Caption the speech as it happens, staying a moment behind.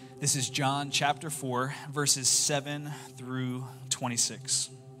This is John chapter 4, verses 7 through 26.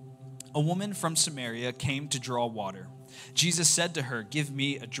 A woman from Samaria came to draw water. Jesus said to her, "Give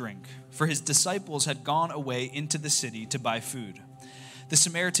me a drink," for his disciples had gone away into the city to buy food. The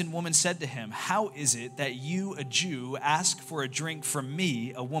Samaritan woman said to him, "How is it that you, a Jew, ask for a drink from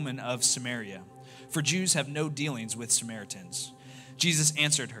me, a woman of Samaria? For Jews have no dealings with Samaritans." Jesus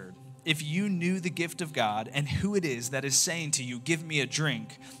answered her, "If you knew the gift of God and who it is that is saying to you, 'Give me a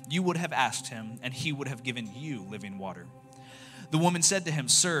drink,' you would have asked him, and he would have given you living water." The woman said to him,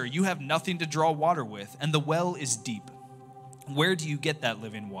 "Sir, you have nothing to draw water with, and the well is deep. Where do you get that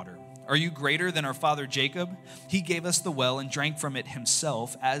living water? Are you greater than our father Jacob? He gave us the well and drank from it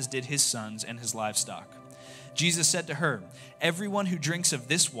himself, as did his sons and his livestock." Jesus said to her, "Everyone who drinks of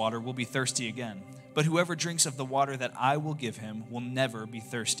this water will be thirsty again. But whoever drinks of the water that I will give him will never be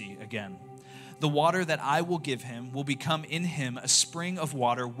thirsty again. The water that I will give him will become in him a spring of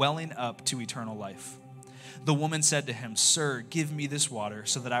water welling up to eternal life." The woman said to him, "Sir, give me this water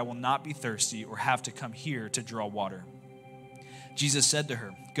so that I will not be thirsty or have to come here to draw water." Jesus said to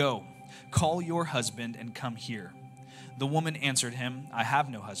her, "Go, call your husband and come here." The woman answered him, "I have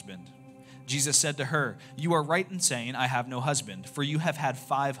no husband." Jesus said to her, "You are right in saying, 'I have no husband,' for you have had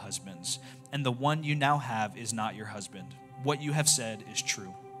 5 husbands, and the one you now have is not your husband. What you have said is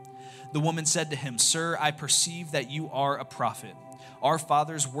true." The woman said to him, "Sir, I perceive that you are a prophet. Our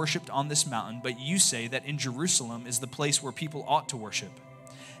fathers worshipped on this mountain, but you say that in Jerusalem is the place where people ought to worship."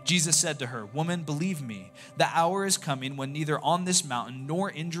 Jesus said to her, "Woman, believe me, the hour is coming when neither on this mountain nor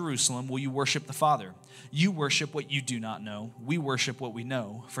in Jerusalem will you worship the Father. You worship what you do not know. We worship what we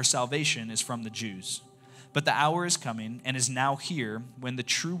know, for salvation is from the Jews. But the hour is coming and is now here when the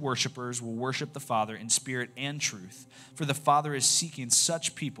true worshipers will worship the Father in spirit and truth, for the Father is seeking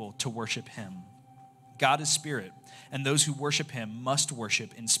such people to worship him. God is spirit, and those who worship him must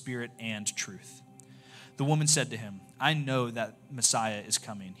worship in spirit and truth." The woman said to him, "I know that Messiah is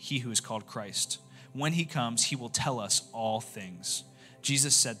coming, he who is called Christ. When he comes, he will tell us all things."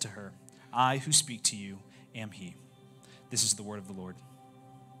 Jesus said to her, "I who speak to you am he." This is the word of the Lord.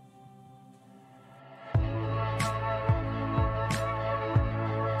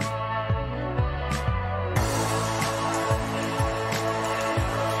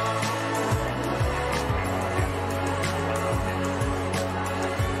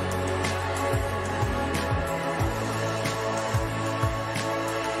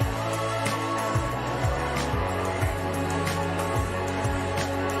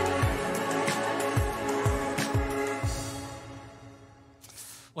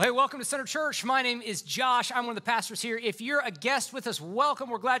 Well, hey, welcome to Center Church. My name is Josh. I'm one of the pastors here. If you're a guest with us, welcome.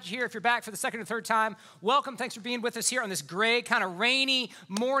 We're glad you're here. If you're back for the second or third time, welcome. Thanks for being with us here on this gray, kind of rainy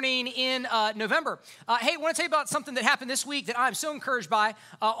morning in November. Hey, I want to tell you about something that happened this week that I'm so encouraged by.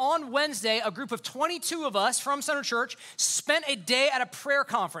 On Wednesday, a group of 22 of us from Center Church spent a day at a prayer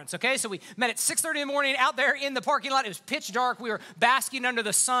conference, okay? So we met at 6:30 in the morning out there in the parking lot. It was pitch dark. We were basking under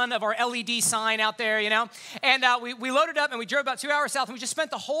the sun of our LED sign out there, you know? And we loaded up and we drove about 2 hours south, and we just spent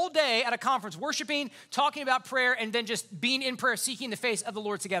the whole day at a conference worshiping, talking about prayer, and then just being in prayer, seeking the face of the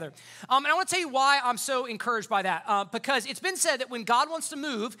Lord together. And I want to tell you why I'm so encouraged by that. Because it's been said that when God wants to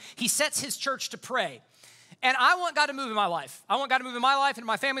move, he sets his church to pray. And I want God to move in my life. I want God to move in my life and in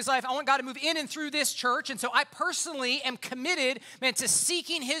my family's life. I want God to move in and through this church. And so I personally am committed, man, to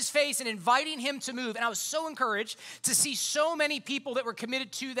seeking his face and inviting him to move. And I was so encouraged to see so many people that were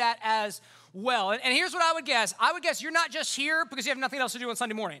committed to that as well. And here's what I would guess. I would guess you're not just here because you have nothing else to do on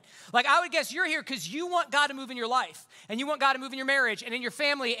Sunday morning. Like, I would guess you're here because you want God to move in your life, and you want God to move in your marriage and in your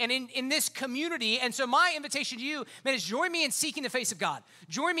family and in this community. And so my invitation to you, man, is join me in seeking the face of God.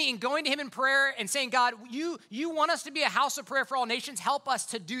 Join me in going to him in prayer and saying, "God, you want us to be a house of prayer for all nations. Help us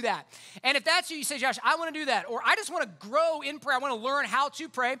to do that." And if that's you say, "Josh, I want to do that," or "I just want to grow in prayer. I want to learn how to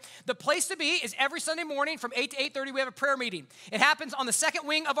pray." The place to be is every Sunday morning from 8 to 8:30, we have a prayer meeting. It happens on the second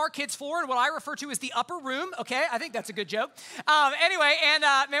wing of our kids' floor, and what I refer to as the upper room, okay? I think that's a good joke. Anyway, and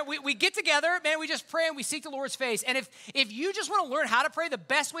man, we get together, man, we just pray and we seek the Lord's face. And if you just want to learn how to pray, the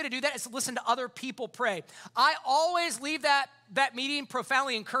best way to do that is to listen to other people pray. I always leave that meeting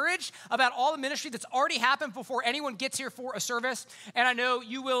profoundly encouraged about all the ministry that's already happened before anyone gets here for a service, and I know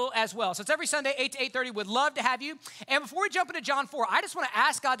you will as well. So it's every Sunday, 8 to 8:30. Would love to have you. And before we jump into John 4, I just want to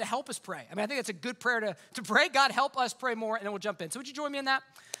ask God to help us pray. I mean, I think that's a good prayer to pray. God, help us pray more, and then we'll jump in. So would you join me in that?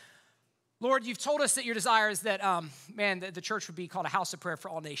 Lord, you've told us that your desire is that, the church would be called a house of prayer for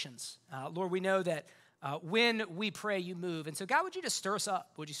all nations. Lord, we know that When we pray, you move. And so, God, would you just stir us up?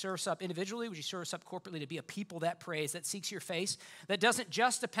 Would you stir us up individually? Would you stir us up corporately to be a people that prays, that seeks your face, that doesn't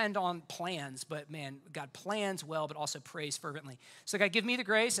just depend on plans, but, man, God plans well, but also prays fervently. So, God, give me the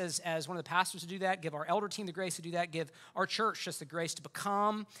grace as one of the pastors to do that. Give our elder team the grace to do that. Give our church just the grace to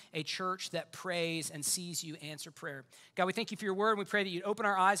become a church that prays and sees you answer prayer. God, we thank you for your word, and we pray that you'd open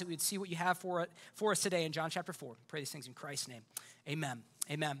our eyes, that we would see what you have for us today in John chapter 4. We pray these things in Christ's name. Amen.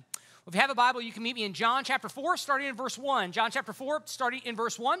 Amen. Well, if you have a Bible, you can meet me in John chapter 4, starting in verse 1. John chapter 4, starting in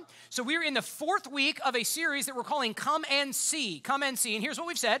verse 1. So we're in the fourth week of a series that we're calling Come and See. Come and See. And here's what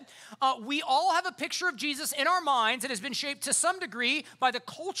we've said. We all have a picture of Jesus in our minds that has been shaped to some degree by the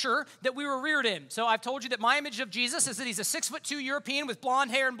culture that we were reared in. So I've told you that my image of Jesus is that he's a 6'2" European with blonde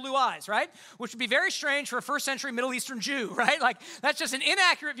hair and blue eyes, right? Which would be very strange for a first century Middle Eastern Jew, right? Like, that's just an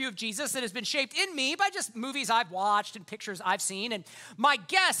inaccurate view of Jesus that has been shaped in me by just movies I've watched and pictures I've seen. And my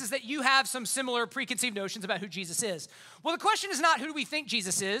guess is that you have some similar preconceived notions about who Jesus is. Well, the question is not who do we think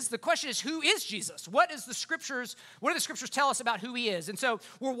Jesus is? The question is, who is Jesus? What do the scriptures tell us about who he is? And so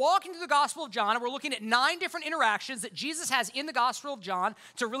we're walking through the Gospel of John, and we're looking at 9 different interactions that Jesus has in the Gospel of John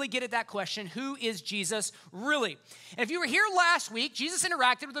to really get at that question, who is Jesus really? And if you were here last week, Jesus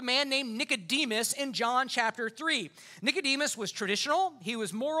interacted with a man named Nicodemus in John chapter 3. Nicodemus was traditional, he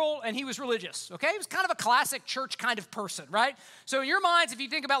was moral, and he was religious, okay? He was kind of a classic church kind of person, right? So in your minds, if you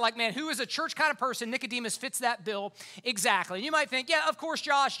think about like, man, who is a church kind of person, Nicodemus fits that bill exactly. And you might think, yeah, of course,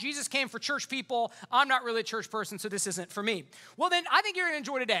 Josh, Jesus came for church people. I'm not really a church person, so this isn't for me. Well, then I think you're going to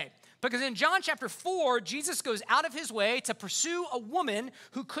enjoy today. Because in John chapter 4, Jesus goes out of his way to pursue a woman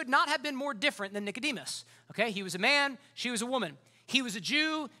who could not have been more different than Nicodemus. Okay, he was a man, she was a woman. He was a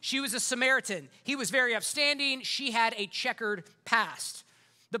Jew, she was a Samaritan. He was very upstanding, she had a checkered past.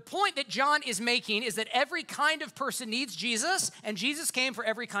 The point that John is making is that every kind of person needs Jesus, and Jesus came for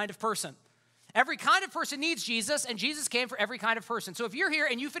every kind of person. Every kind of person needs Jesus, and Jesus came for every kind of person. So if you're here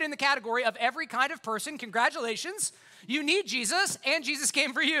and you fit in the category of every kind of person, congratulations. You need Jesus, and Jesus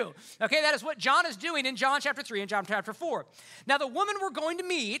came for you. Okay, that is what John is doing in John chapter 3 and John chapter 4. Now, the woman we're going to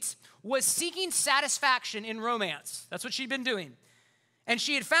meet was seeking satisfaction in romance. That's what she'd been doing. And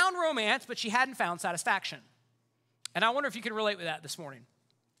she had found romance, but she hadn't found satisfaction. And I wonder if you can relate with that this morning.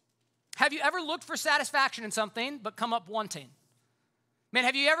 Have you ever looked for satisfaction in something but come up wanting? Man,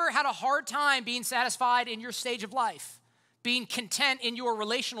 have you ever had a hard time being satisfied in your stage of life, being content in your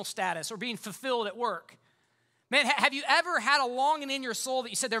relational status, or being fulfilled at work? Man, have you ever had a longing in your soul that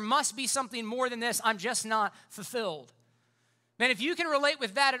you said, there must be something more than this, I'm just not fulfilled? Man, if you can relate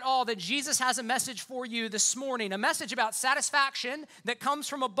with that at all, then Jesus has a message for you this morning, a message about satisfaction that comes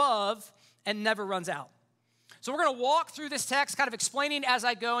from above and never runs out. So we're going to walk through this text, kind of explaining as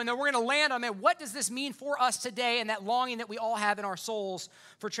I go, and then we're going to land on, man, what does this mean for us today and that longing that we all have in our souls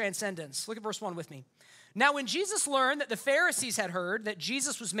for transcendence? Look at verse 1 with me. Now, when Jesus learned that the Pharisees had heard that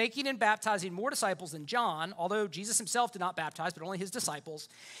Jesus was making and baptizing more disciples than John, although Jesus himself did not baptize, but only his disciples,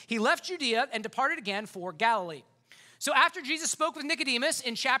 he left Judea and departed again for Galilee. So after Jesus spoke with Nicodemus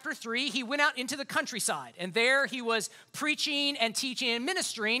in chapter 3, he went out into the countryside, and there he was preaching and teaching and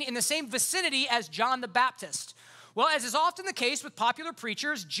ministering in the same vicinity as John the Baptist. Well, as is often the case with popular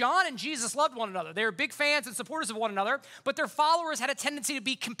preachers, John and Jesus loved one another. They were big fans and supporters of one another, but their followers had a tendency to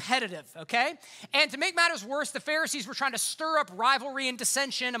be competitive, okay? And to make matters worse, the Pharisees were trying to stir up rivalry and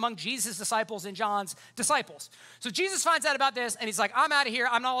dissension among Jesus' disciples and John's disciples. So Jesus finds out about this, and he's like, I'm out of here.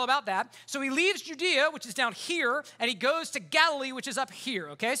 I'm not all about that. So he leaves Judea, which is down here, and he goes to Galilee, which is up here,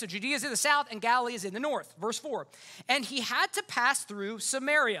 okay? So Judea is in the south, and Galilee is in the north. Verse 4. And he had to pass through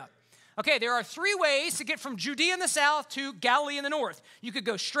Samaria. Okay, there are 3 ways to get from Judea in the south to Galilee in the north. You could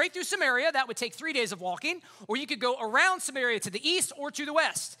go straight through Samaria. That would take 3 days of walking. Or you could go around Samaria to the east or to the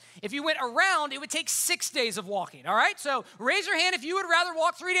west. If you went around, it would take 6 days of walking, all right? So raise your hand if you would rather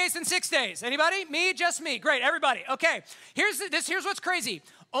walk 3 days than 6 days. Anybody? Me? Just me. Great, everybody. Okay, here's what's crazy.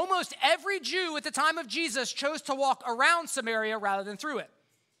 Almost every Jew at the time of Jesus chose to walk around Samaria rather than through it.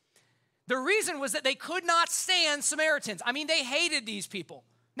 The reason was that they could not stand Samaritans. I mean, they hated these people.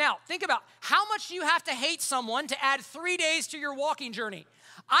 Now, think about how much do you have to hate someone to add 3 days to your walking journey?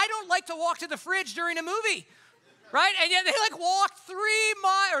 I don't like to walk to the fridge during a movie, right? And yet they walked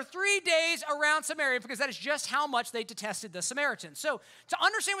 3 days around Samaria because that is just how much they detested the Samaritans. So to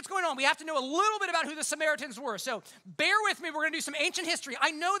understand what's going on, we have to know a little bit about who the Samaritans were. So bear with me. We're going to do some ancient history.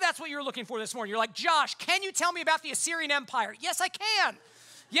 I know that's what you're looking for this morning. You're like, Josh, can you tell me about the Assyrian Empire? Yes, I can.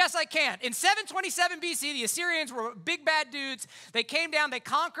 Yes, I can. In 727 BC, the Assyrians were big bad dudes. They came down, they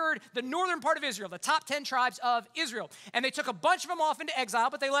conquered the northern part of Israel, the top 10 tribes of Israel. And they took a bunch of them off into exile,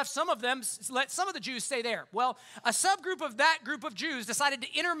 but they let some of the Jews stay there. Well, a subgroup of that group of Jews decided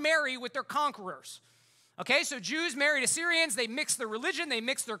to intermarry with their conquerors. Okay, so Jews married Assyrians. They mixed their religion, they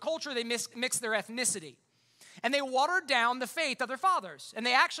mixed their culture, they mixed their ethnicity. And they watered down the faith of their fathers. And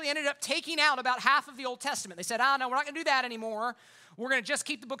they actually ended up taking out about half of the Old Testament. They said, no, we're not going to do that anymore. We're going to just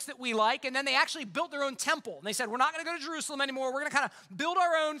keep the books that we like. And then they actually built their own temple. And they said, we're not going to go to Jerusalem anymore. We're going to kind of build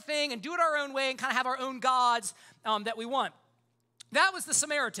our own thing and do it our own way and kind of have our own gods that we want. That was the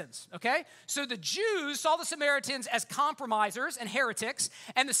Samaritans, okay? So the Jews saw the Samaritans as compromisers and heretics,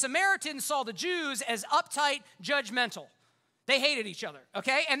 and the Samaritans saw the Jews as uptight, judgmental. They hated each other,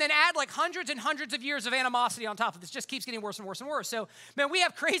 okay? And then add like hundreds and hundreds of years of animosity on top of this. Just keeps getting worse and worse and worse. So, man, we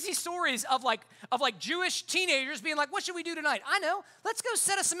have crazy stories of like Jewish teenagers being like, what should we do tonight? I know, let's go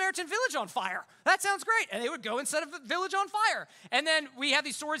set a Samaritan village on fire. That sounds great. And they would go and set a village on fire. And then we have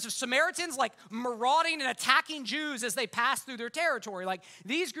these stories of Samaritans like marauding and attacking Jews as they pass through their territory. Like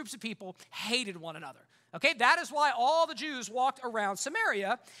these groups of people hated one another. Okay, that is why all the Jews walked around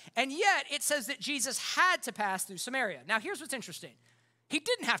Samaria, and yet it says that Jesus had to pass through Samaria. Now, here's what's interesting. He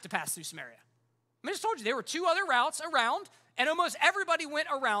didn't have to pass through Samaria. I just told you there were two other routes around, and almost everybody went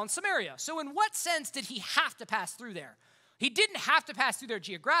around Samaria. So in what sense did he have to pass through there? He didn't have to pass through there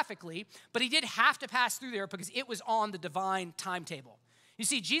geographically, but he did have to pass through there because it was on the divine timetable. You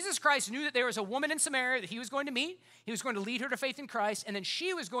see, Jesus Christ knew that there was a woman in Samaria that he was going to meet. He was going to lead her to faith in Christ, and then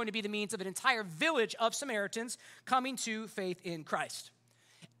she was going to be the means of an entire village of Samaritans coming to faith in Christ.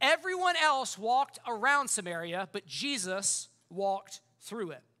 Everyone else walked around Samaria, but Jesus walked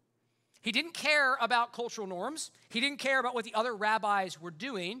through it. He didn't care about cultural norms. He didn't care about what the other rabbis were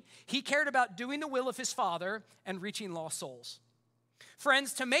doing. He cared about doing the will of his Father and reaching lost souls.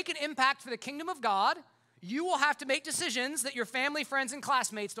 Friends, to make an impact for the kingdom of God, you will have to make decisions that your family, friends, and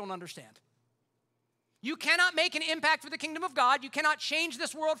classmates don't understand. You cannot make an impact for the kingdom of God. You cannot change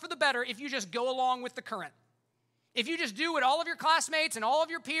this world for the better if you just go along with the current. If you just do what all of your classmates and all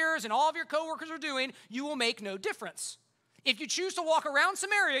of your peers and all of your coworkers are doing, you will make no difference. If you choose to walk around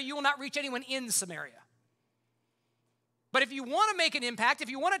Samaria, you will not reach anyone in Samaria. But if you want to make an impact, if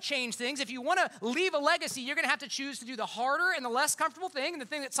you want to change things, if you want to leave a legacy, you're going to have to choose to do the harder and the less comfortable thing, and the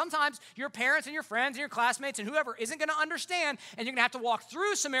thing that sometimes your parents and your friends and your classmates and whoever isn't going to understand, and you're going to have to walk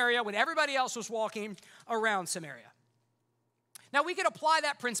through Samaria when everybody else was walking around Samaria. Now, we could apply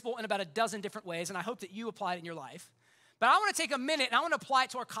that principle in about a dozen different ways, and I hope that you apply it in your life. But I want to take a minute, and I want to apply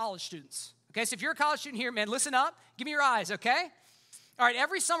it to our college students. Okay, so if you're a college student here, man, listen up. Give me your eyes, okay? All right,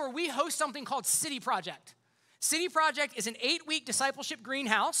 every summer we host something called City Project. City Project is an 8-week discipleship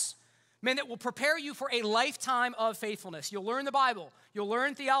greenhouse, man, that will prepare you for a lifetime of faithfulness. You'll learn the Bible, you'll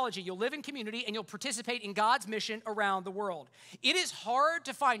learn theology, you'll live in community, and you'll participate in God's mission around the world. It is hard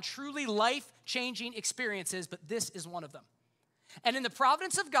to find truly life-changing experiences, but this is one of them. And in the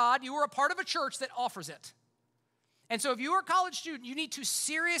providence of God, you are a part of a church that offers it. And so if you are a college student, you need to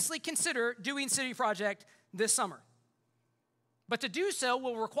seriously consider doing City Project this summer. But to do so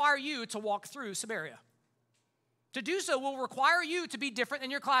will require you to walk through Samaria. To do so will require you to be different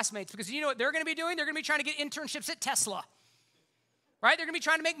than your classmates, because you know what they're going to be doing? They're going to be trying to get internships at Tesla, right? They're going to be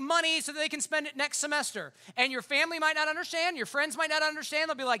trying to make money so that they can spend it next semester. And your family might not understand. Your friends might not understand.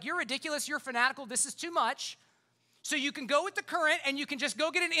 They'll be like, you're ridiculous. You're fanatical. This is too much. So you can go with the current and you can just go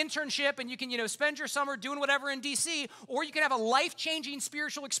get an internship and you can, spend your summer doing whatever in DC, or you can have a life-changing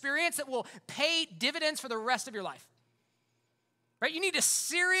spiritual experience that will pay dividends for the rest of your life. Right? You need to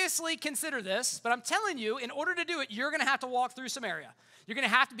seriously consider this, but I'm telling you, in order to do it, you're going to have to walk through Samaria. You're going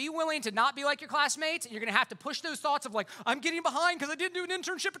to have to be willing to not be like your classmates, and you're going to have to push those thoughts of like, I'm getting behind because I didn't do an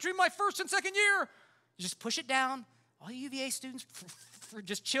internship between my first and second year. You just push it down. All you UVA students,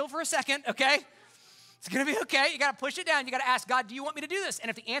 just chill for a second, okay? It's going to be okay. You got to push it down. You got to ask God, do you want me to do this?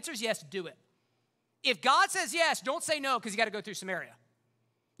 And if the answer is yes, do it. If God says yes, don't say no because you got to go through Samaria.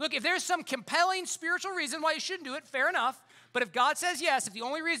 Look, if there's some compelling spiritual reason why you shouldn't do it, fair enough. But if God says yes, if the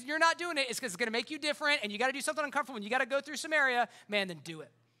only reason you're not doing it is because it's going to make you different and you got to do something uncomfortable and you got to go through Samaria, man, then do it.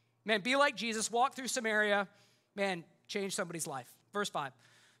 Man, be like Jesus, walk through Samaria, man, change somebody's life. Verse 5.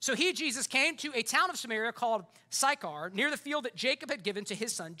 So he, Jesus, came to a town of Samaria called Sychar, near the field that Jacob had given to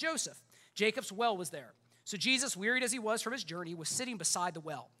his son Joseph. Jacob's well was there. So Jesus, wearied as he was from his journey, was sitting beside the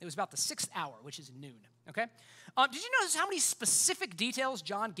well. It was about the 6th hour, which is noon, okay? Did you notice how many specific details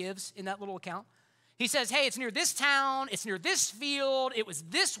John gives in that little account? He says, hey, it's near this town, it's near this field, it was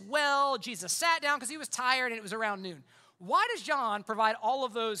this well, Jesus sat down because he was tired, and it was around noon. Why does John provide all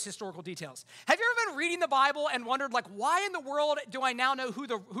of those historical details? Have you ever been reading the Bible and wondered, like, why in the world do I now know who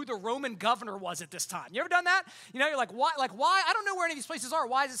the Roman governor was at this time? You ever done that? You're like, why? I don't know where any of these places are.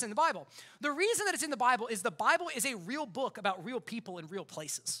 Why is this in the Bible? The reason that it's in the Bible is a real book about real people in real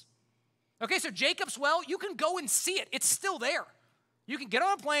places. Okay, so Jacob's well, you can go and see it. It's still there. You can get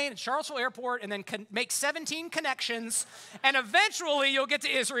on a plane at Charlottesville Airport and then make 17 connections, and eventually you'll get to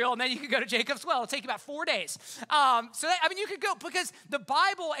Israel, and then you can go to Jacob's Well. It'll take you about 4 days. You could go, because the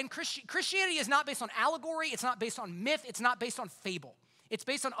Bible and Christianity is not based on allegory. It's not based on myth. It's not based on fable. It's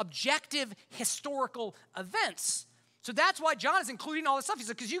based on objective historical events. So that's why John is including all this stuff. He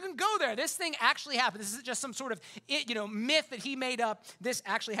said, because you can go there. This thing actually happened. This isn't just some sort of myth that he made up. This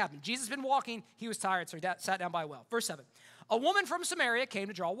actually happened. Jesus had been walking. He was tired, so he sat down by a well. Verse 7. A woman from Samaria came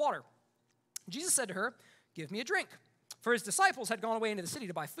to draw water. Jesus said to her, give me a drink. For his disciples had gone away into the city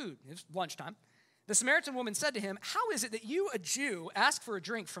to buy food. It was lunchtime. The Samaritan woman said to him, how is it that you, a Jew, ask for a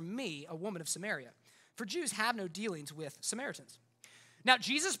drink from me, a woman of Samaria? For Jews have no dealings with Samaritans. Now,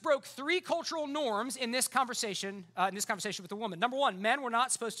 Jesus broke 3 cultural norms in this conversation with the woman. Number 1, men were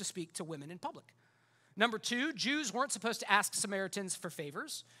not supposed to speak to women in public. Number 2, Jews weren't supposed to ask Samaritans for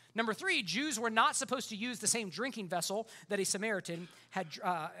favors. Number 3, Jews were not supposed to use the same drinking vessel that a Samaritan had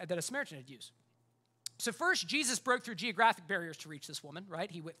used. So first, Jesus broke through geographic barriers to reach this woman, right?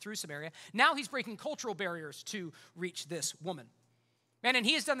 He went through Samaria. Now he's breaking cultural barriers to reach this woman. Man, and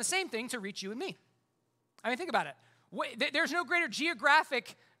he has done the same thing to reach you and me. I mean, think about it. There's no greater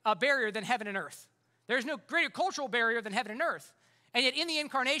geographic barrier than heaven and earth. There's no greater cultural barrier than heaven and earth. And yet in the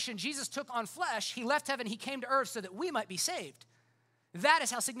incarnation, Jesus took on flesh. He left heaven. He came to earth so that we might be saved. That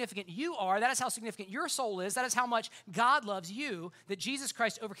is how significant you are. That is how significant your soul is. That is how much God loves you, that Jesus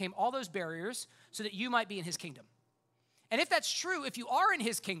Christ overcame all those barriers so that you might be in his kingdom. And if that's true, if you are in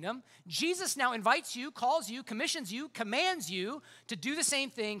his kingdom, Jesus now invites you, calls you, commissions you, commands you to do the same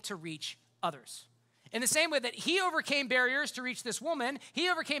thing to reach others. In the same way that he overcame barriers to reach this woman, he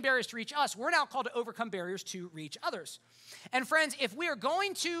overcame barriers to reach us. We're now called to overcome barriers to reach others. And friends, if we are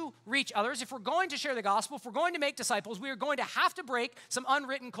going to reach others, if we're going to share the gospel, if we're going to make disciples, we are going to have to break some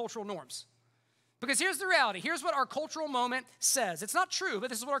unwritten cultural norms. Because here's the reality. Here's what our cultural moment says. It's not true, but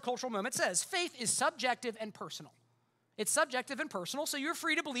this is what our cultural moment says. Faith is subjective and personal. It's subjective and personal, so you're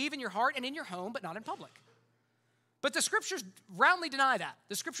free to believe in your heart and in your home, but not in public. But the scriptures roundly deny that.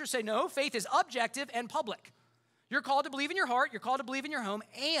 The scriptures say, no, faith is objective and public. You're called to believe in your heart, you're called to believe in your home,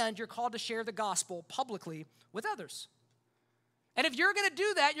 and you're called to share the gospel publicly with others. And if you're going to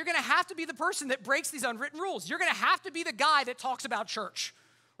do that, you're going to have to be the person that breaks these unwritten rules. You're going to have to be the guy that talks about church,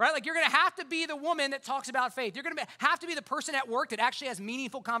 right? Like you're going to have to be the woman that talks about faith. You're going to have to be the person at work that actually has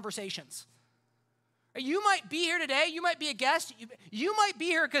meaningful conversations. You might be here today, you might be a guest, you might be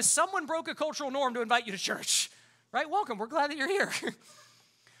here because someone broke a cultural norm to invite you to church. Right? Welcome. We're glad that you're here.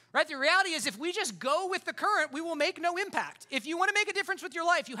 Right? The reality is if we just go with the current, we will make no impact. If you want to make a difference with your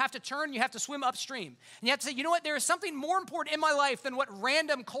life, you have to turn, you have to swim upstream. And you have to say, you know what? There is something more important in my life than what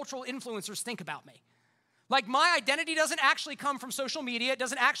random cultural influencers think about me. Like my identity doesn't actually come from social media. It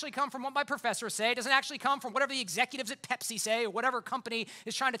doesn't actually come from what my professors say. It doesn't actually come from whatever the executives at Pepsi say or whatever company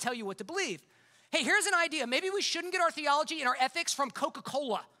is trying to tell you what to believe. Hey, here's an idea. Maybe we shouldn't get our theology and our ethics from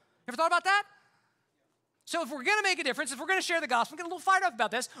Coca-Cola. Ever thought about that? So if we're going to make a difference, if we're going to share the gospel, get a little fired up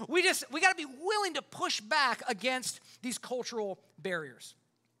about this, we got to be willing to push back against these cultural barriers.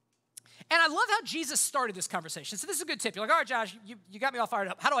 And I love how Jesus started this conversation. So this is a good tip. You're like, all right, Josh, you got me all fired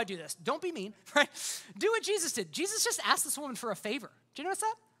up. How do I do this? Don't be mean, right? Do what Jesus did. Jesus just asked this woman for a favor. Do you notice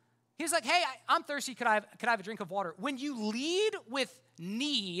that? He was like, hey, I'm thirsty. Could I have a drink of water? When you lead with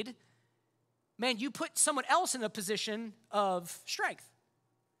need, man, you put someone else in a position of strength.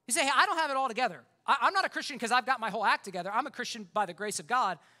 You say, hey, I don't have it all together. I'm not a Christian because I've got my whole act together. I'm a Christian by the grace of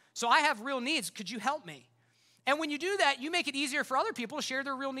God. So I have real needs. Could you help me? And when you do that, you make it easier for other people to share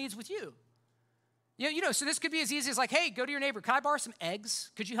their real needs with you. So this could be as easy as like, hey, go to your neighbor. Can I borrow some eggs?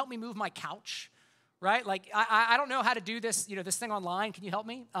 Could you help me move my couch? Right? Like, I don't know how to do this, this thing online. Can you help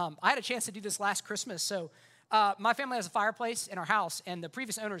me? I had a chance to do this last Christmas. So my family has a fireplace in our house, and the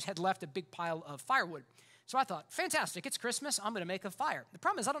previous owners had left a big pile of firewood. So I thought, fantastic, it's Christmas, I'm going to make a fire. The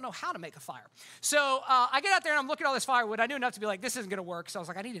problem is I don't know how to make a fire. So I get out there and I'm looking at all this firewood. I knew enough to be like, this isn't going to work. So I was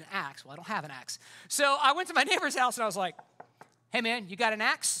like, I need an axe. Well, I don't have an axe. So I went to my neighbor's house and I was like, hey, man, you got an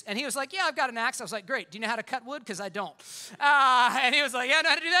axe? And he was like, yeah, I've got an axe. I was like, great. Do you know how to cut wood? Because I don't. And he was like, yeah, I know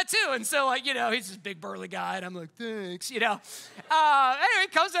how to do that too. And so, he's this big burly guy. And I'm like, thanks, Anyway, he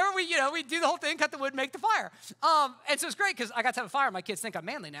comes over. We do the whole thing, cut the wood, make the fire. And so it's great because I got to have a fire. My kids think I'm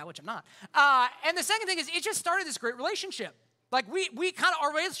manly now, which I'm not. And the second thing is it just started this great relationship. Like we kind of,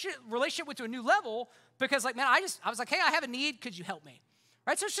 our relationship went to a new level because I was like, hey, I have a need. Could you help me?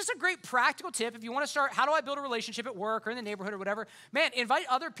 Right? So it's just a great practical tip. If you want to start, how do I build a relationship at work or in the neighborhood or whatever? Man, invite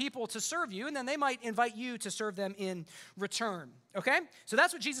other people to serve you, and then they might invite you to serve them in return. Okay? So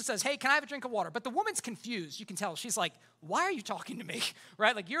that's what Jesus says. Hey, can I have a drink of water? But the woman's confused. You can tell. She's like, why are you talking to me?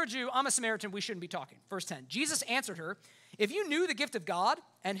 Right? Like, you're a Jew. I'm a Samaritan. We shouldn't be talking. Verse 10. Jesus answered her, if you knew the gift of God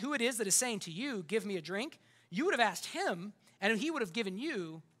and who it is that is saying to you, give me a drink, you would have asked him, and he would have given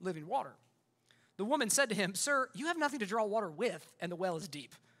you living water. The woman said to him, sir, you have nothing to draw water with, and the well is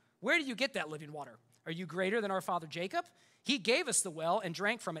deep. Where do you get that living water? Are you greater than our father Jacob? He gave us the well and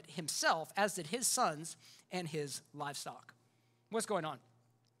drank from it himself, as did his sons and his livestock. What's going on?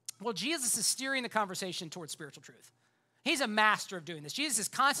 Well, Jesus is steering the conversation towards spiritual truth. He's a master of doing this. Jesus is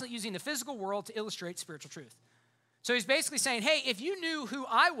constantly using the physical world to illustrate spiritual truth. So he's basically saying, hey, if you knew who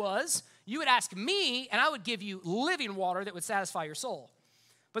I was, you would ask me, and I would give you living water that would satisfy your soul.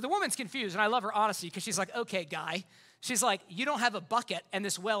 But the woman's confused, and I love her honesty because she's like, okay, guy. She's like, you don't have a bucket, and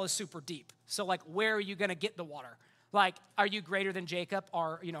this well is super deep. So, like, where are you going to get the water? Like, are you greater than Jacob,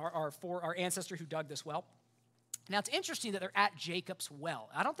 our ancestor who dug this well? Now, it's interesting that they're at Jacob's well.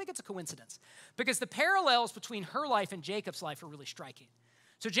 I don't think it's a coincidence because the parallels between her life and Jacob's life are really striking.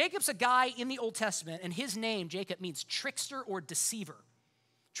 So Jacob's a guy in the Old Testament, and his name, Jacob, means trickster or deceiver.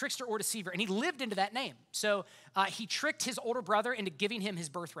 Trickster or deceiver, and he lived into that name. So he tricked his older brother into giving him his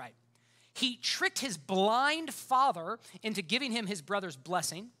birthright. He tricked his blind father into giving him his brother's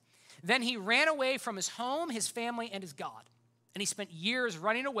blessing. Then he ran away from his home, his family, and his God. And he spent years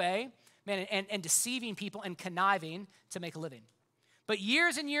running away, man, and deceiving people and conniving to make a living. But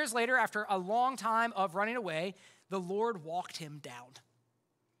years and years later, after a long time of running away, the Lord walked him down.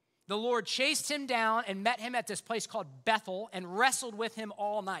 The Lord chased him down and met him at this place called Bethel and wrestled with him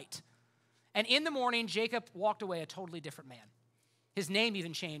all night. And in the morning, Jacob walked away a totally different man. His name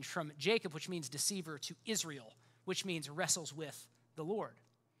even changed from Jacob, which means deceiver, to Israel, which means wrestles with the Lord.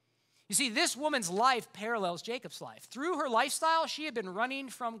 You see, this woman's life parallels Jacob's life. Through her lifestyle, she had been running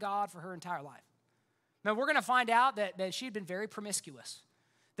from God for her entire life. Now, we're going to find out that she had been very promiscuous,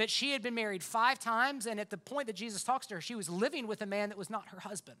 that she had been married 5 times, and at the point that Jesus talks to her, she was living with a man that was not her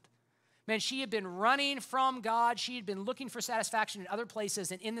husband. Man, she had been running from God. She had been looking for satisfaction in other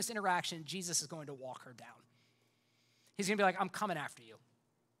places, and in this interaction, Jesus is going to walk her down. He's going to be like, I'm coming after you.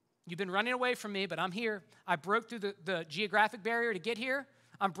 You've been running away from me, but I'm here. I broke through the geographic barrier to get here.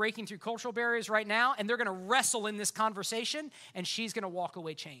 I'm breaking through cultural barriers right now, and they're going to wrestle in this conversation, and she's going to walk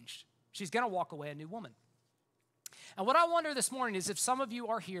away changed. She's going to walk away a new woman. And what I wonder this morning is if some of you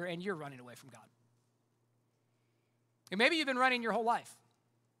are here and you're running away from God. And maybe you've been running your whole life.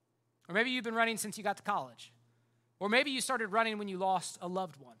 Or maybe you've been running since you got to college. Or maybe you started running when you lost a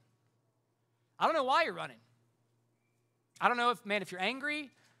loved one. I don't know why you're running. I don't know if you're angry.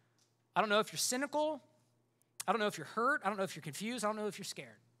 I don't know if you're cynical. I don't know if you're hurt. I don't know if you're confused. I don't know if you're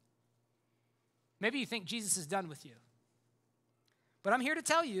scared. Maybe you think Jesus is done with you. But I'm here to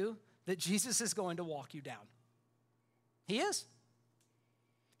tell you that Jesus is going to walk you down. He is.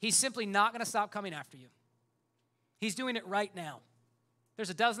 He's simply not going to stop coming after you. He's doing it right now. There's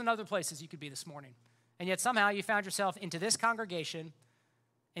a dozen other places you could be this morning. And yet somehow you found yourself into this congregation,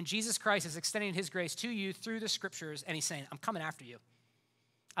 and Jesus Christ is extending his grace to you through the scriptures, and he's saying, I'm coming after you.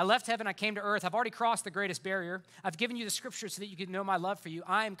 I left heaven, I came to earth. I've already crossed the greatest barrier. I've given you the scriptures so that you can know my love for you.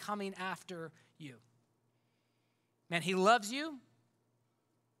 I am coming after you. Man, he loves you.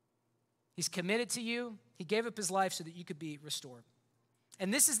 He's committed to you. He gave up his life so that you could be restored.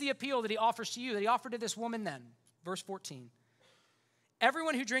 And this is the appeal that he offers to you, that he offered to this woman then. Verse 14.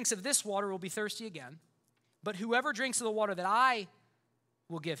 Everyone who drinks of this water will be thirsty again, but whoever drinks of the water that I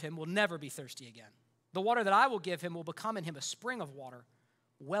will give him will never be thirsty again. The water that I will give him will become in him a spring of water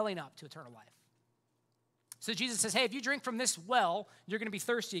welling up to eternal life. So Jesus says, hey, if you drink from this well, you're going to be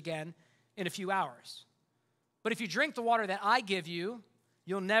thirsty again in a few hours. But if you drink the water that I give you,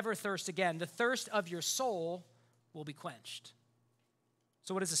 you'll never thirst again. The thirst of your soul will be quenched.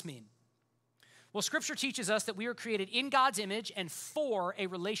 So what does this mean? Well, Scripture teaches us that we are created in God's image and for a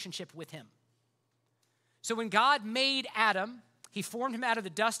relationship with him. So when God made Adam, he formed him out of the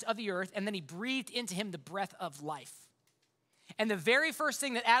dust of the earth, and then he breathed into him the breath of life. And the very first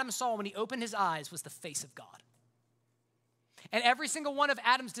thing that Adam saw when he opened his eyes was the face of God. And every single one of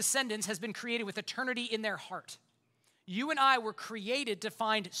Adam's descendants has been created with eternity in their heart. You and I were created to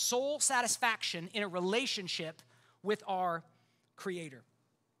find soul satisfaction in a relationship with our Creator.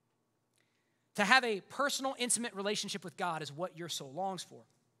 To have a personal, intimate relationship with God is what your soul longs for.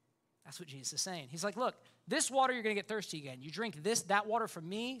 That's what Jesus is saying. He's like, look, this water, you're going to get thirsty again. You drink that water from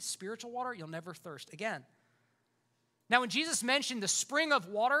me, spiritual water, you'll never thirst again. Now, when Jesus mentioned the spring of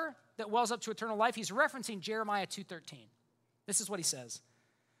water that wells up to eternal life, he's referencing Jeremiah 2:13. This is what he says.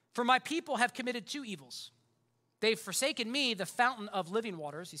 For my people have committed two evils. They've forsaken me, the fountain of living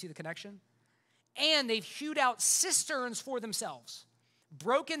waters. You see the connection? And they've hewed out cisterns for themselves,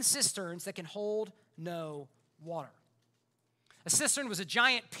 broken cisterns that can hold no water. A cistern was a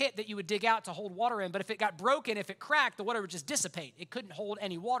giant pit that you would dig out to hold water in, but if it got broken, if it cracked, the water would just dissipate. It couldn't hold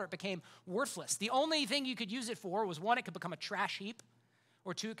any water. It became worthless. The only thing you could use it for was, one, it could become a trash heap,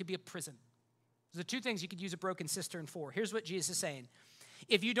 or two, it could be a prison. Those are the two things you could use a broken cistern for. Here's what Jesus is saying.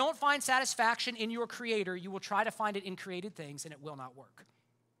 If you don't find satisfaction in your Creator, you will try to find it in created things, and it will not work.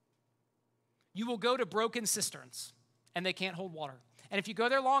 You will go to broken cisterns, and they can't hold water. And if you go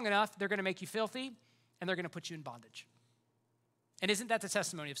there long enough, they're going to make you filthy, and they're going to put you in bondage. And isn't that the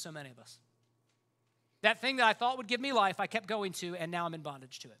testimony of so many of us? That thing that I thought would give me life, I kept going to, and now I'm in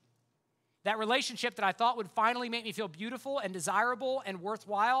bondage to it. That relationship that I thought would finally make me feel beautiful and desirable and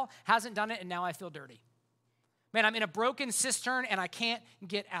worthwhile hasn't done it, and now I feel dirty. Man, I'm in a broken cistern, and I can't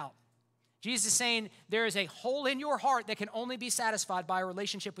get out. Jesus is saying there is a hole in your heart that can only be satisfied by a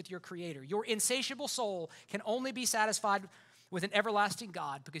relationship with your Creator. Your insatiable soul can only be satisfied with an everlasting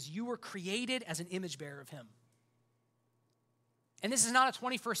God because you were created as an image bearer of Him. And this is not a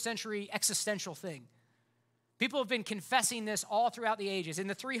 21st century existential thing. People have been confessing this all throughout the ages. In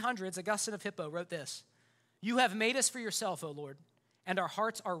the 300s, Augustine of Hippo wrote this: "You have made us for yourself, O Lord, and our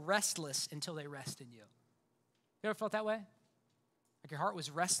hearts are restless until they rest in you." You ever felt that way? Like your heart was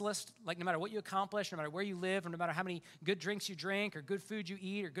restless, like no matter what you accomplish, no matter where you live, or no matter how many good drinks you drink, or good food you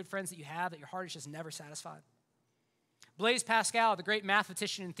eat, or good friends that you have, that your heart is just never satisfied. Blaise Pascal, the great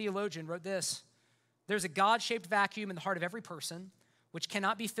mathematician and theologian, wrote this: "There's a God-shaped vacuum in the heart of every person, which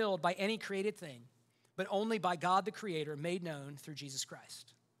cannot be filled by any created thing, but only by God the Creator, made known through Jesus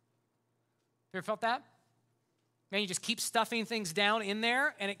Christ." You ever felt that? Man, you just keep stuffing things down in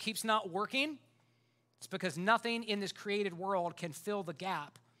there, and it keeps not working. It's because nothing in this created world can fill the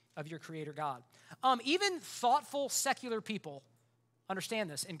gap of your Creator God. Even thoughtful secular people understand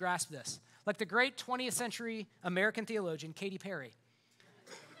this and grasp this. Like the great 20th century American theologian, Katy Perry.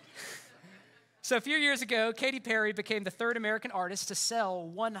 So a few years ago, Katy Perry became the third American artist to sell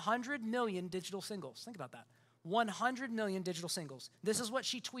 100 million digital singles. Think about that. 100 million digital singles. This is what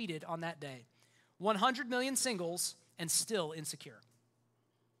she tweeted on that day: 100 million singles and still insecure.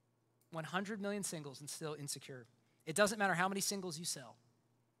 100 million singles and still insecure. It doesn't matter how many singles you sell.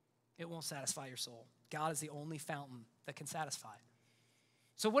 It won't satisfy your soul. God is the only fountain that can satisfy.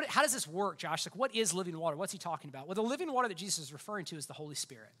 So how does this work, Josh? Like, what is living water? What's he talking about? Well, the living water that Jesus is referring to is the Holy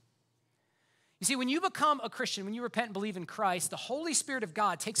Spirit. You see, when you become a Christian, when you repent and believe in Christ, the Holy Spirit of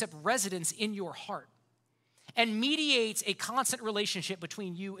God takes up residence in your heart and mediates a constant relationship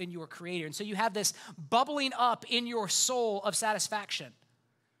between you and your Creator. And so you have this bubbling up in your soul of satisfaction.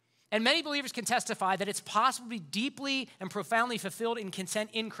 And many believers can testify that it's possible to be deeply and profoundly fulfilled in content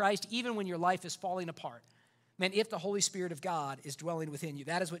in Christ even when your life is falling apart. Man, if the Holy Spirit of God is dwelling within you,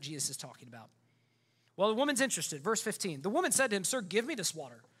 that is what Jesus is talking about. Well, the woman's interested. Verse 15, the woman said to him, "Sir, give me this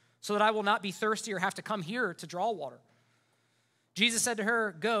water so that I will not be thirsty or have to come here to draw water." Jesus said to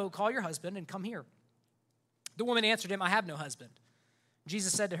her, "Go, call your husband and come here." The woman answered him, "I have no husband."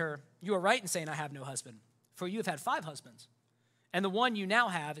 Jesus said to her, "You are right in saying I have no husband, for you have had 5 husbands. And the one you now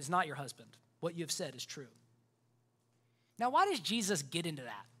have is not your husband. What you have said is true." Now, why does Jesus get into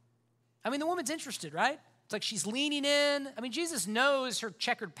that? I mean, the woman's interested, right? It's like she's leaning in. I mean, Jesus knows her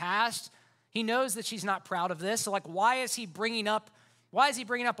checkered past. He knows that she's not proud of this. So, like, why is he bringing up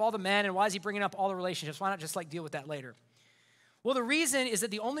all the men, and why is he bringing up all the relationships? Why not just, like, deal with that later? Well, the reason is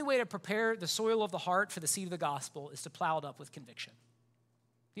that the only way to prepare the soil of the heart for the seed of the gospel is to plow it up with conviction.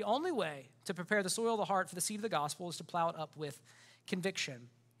 The only way to prepare the soil of the heart for the seed of the gospel is to plow it up with conviction.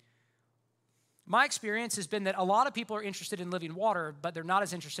 My experience has been that a lot of people are interested in living water, but they're not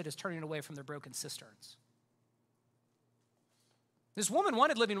as interested as turning away from their broken cisterns. This woman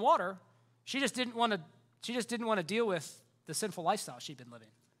wanted living water. She just didn't want to deal with the sinful lifestyle she'd been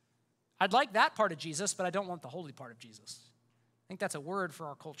living. I'd like that part of Jesus, but I don't want the holy part of Jesus. I think that's a word for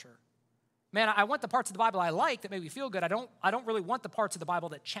our culture. Man, I want the parts of the Bible I like that make me feel good. I don't really want the parts of the Bible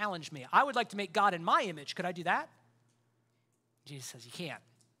that challenge me. I would like to make God in my image. Could I do that? Jesus says you can't.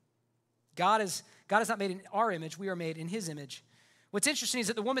 God is not made in our image. We are made in his image. What's interesting is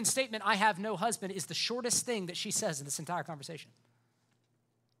that the woman's statement, "I have no husband," is the shortest thing that she says in this entire conversation.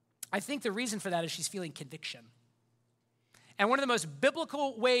 I think the reason for that is she's feeling conviction. And one of the most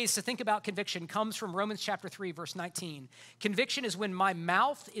biblical ways to think about conviction comes from Romans chapter 3, verse 19. Conviction is when my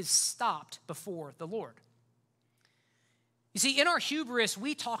mouth is stopped before the Lord. You see, in our hubris,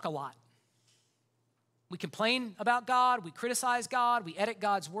 we talk a lot. We complain about God, we criticize God, we edit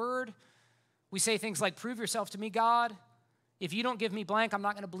God's word. We say things like, "Prove yourself to me, God." If you don't give me blank, I'm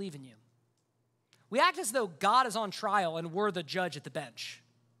not going to believe in you. We act as though God is on trial and we're the judge at the bench.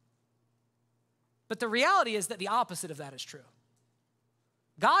 But the reality is that the opposite of that is true.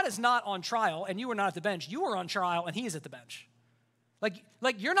 God is not on trial and you are not at the bench. You are on trial and he is at the bench. Like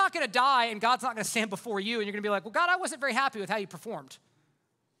you're not going to die and God's not going to stand before you and you're going to be like, well, God, I wasn't very happy with how you performed.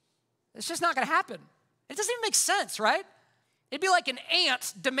 It's just not going to happen. It doesn't even make sense, right? It'd be like an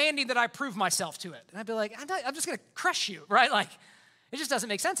ant demanding that I prove myself to it. And I'd be like, I'm just going to crush you, right? Like, it just doesn't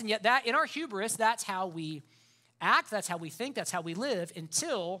make sense. And yet that, in our hubris, that's how we act, that's how we think, that's how we live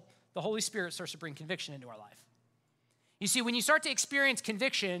until the Holy Spirit starts to bring conviction into our life. You see, when you start to experience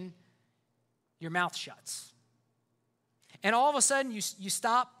conviction, your mouth shuts. And all of a sudden, you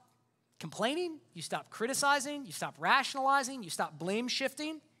stop complaining, you stop criticizing, you stop rationalizing, you stop blame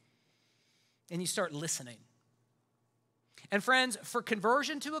shifting, and you start listening. And friends, for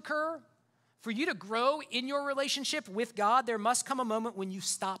conversion to occur, for you to grow in your relationship with God, there must come a moment when you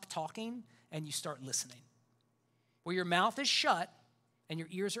stop talking and you start listening, where your mouth is shut and your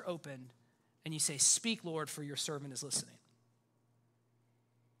ears are open and you say, speak, Lord, for your servant is listening.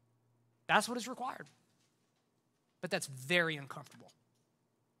 That's what is required. But that's very uncomfortable.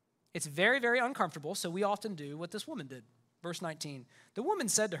 It's very, very uncomfortable, so we often do what this woman did. Verse 19, the woman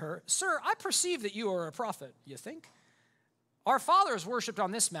said to her, Sir, I perceive that you are a prophet, you think? Our fathers worshiped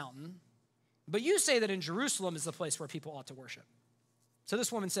on this mountain, but you say that in Jerusalem is the place where people ought to worship. So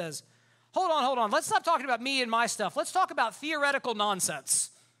this woman says, hold on. Let's stop talking about me and my stuff. Let's talk about theoretical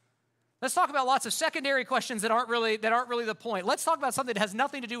nonsense. Let's talk about lots of secondary questions that aren't really the point. Let's talk about something that has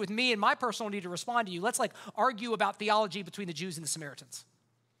nothing to do with me and my personal need to respond to you. Let's argue about theology between the Jews and the Samaritans.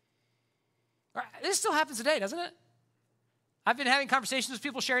 Right? This still happens today, doesn't it? I've been having conversations with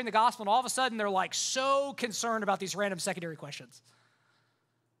people sharing the gospel, and all of a sudden they're so concerned about these random secondary questions.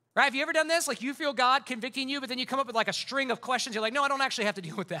 Right? Have you ever done this? You feel God convicting you, but then you come up with a string of questions. You're like, no, I don't actually have to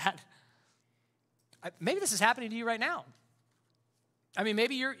deal with that. Maybe this is happening to you right now. I mean,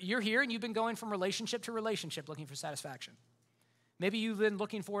 maybe you're here and you've been going from relationship to relationship looking for satisfaction. Maybe you've been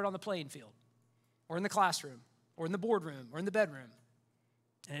looking for it on the playing field or in the classroom or in the boardroom or in the bedroom,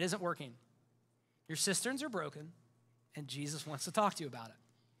 and it isn't working. Your cisterns are broken, and Jesus wants to talk to you about it.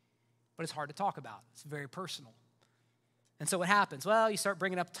 But it's hard to talk about. It's very personal. And so what happens? Well, you start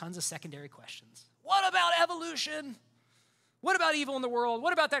bringing up tons of secondary questions. What about evolution? What about evil in the world?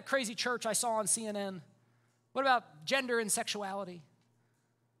 What about that crazy church I saw on CNN? What about gender and sexuality?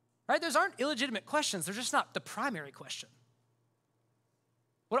 Right? Those aren't illegitimate questions. They're just not the primary question.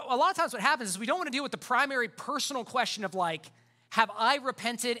 A lot of times what happens is we don't want to deal with the primary personal question of have I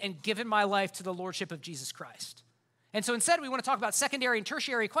repented and given my life to the lordship of Jesus Christ? And so instead, we want to talk about secondary and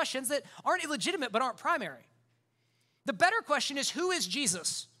tertiary questions that aren't illegitimate but aren't primary. The better question is, who is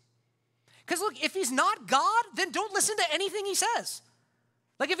Jesus? Because look, if he's not God, then don't listen to anything he says.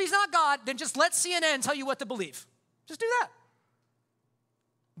 If he's not God, then just let CNN tell you what to believe. Just do that.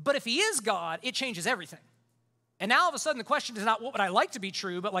 But if he is God, it changes everything. And now all of a sudden the question is not what would I like to be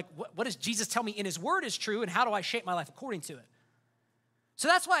true, but what does Jesus tell me in his word is true, and how do I shape my life according to it? So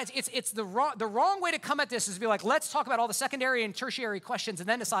that's why it's the wrong way to come at this is to be let's talk about all the secondary and tertiary questions and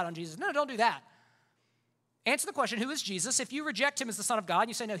then decide on Jesus. No, don't do that. Answer the question, who is Jesus? If you reject him as the Son of God, and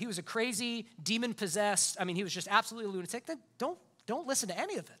you say, no, he was a crazy, demon-possessed, he was just absolutely a lunatic, then don't listen to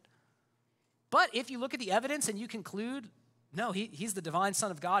any of it. But if you look at the evidence and you conclude, no, he's the divine Son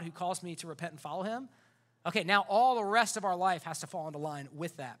of God who calls me to repent and follow him, okay, now all the rest of our life has to fall into line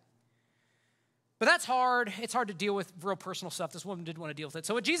with that. But that's hard. It's hard to deal with real personal stuff. This woman didn't want to deal with it.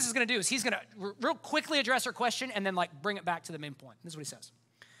 So what Jesus is going to do is he's going to real quickly address her question and then bring it back to the main point. This is what he says.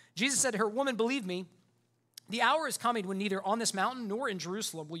 Jesus said to her, woman, believe me, the hour is coming when neither on this mountain nor in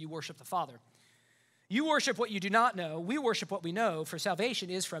Jerusalem will you worship the Father. You worship what you do not know. We worship what we know, for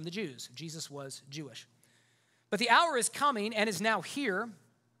salvation is from the Jews. Jesus was Jewish. But the hour is coming and is now here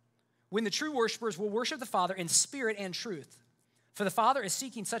when the true worshipers will worship the Father in spirit and truth. For the Father is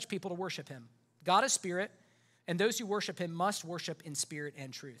seeking such people to worship him. God is spirit, and those who worship him must worship in spirit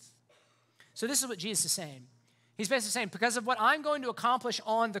and truth. So this is what Jesus is saying. He's basically saying, because of what I'm going to accomplish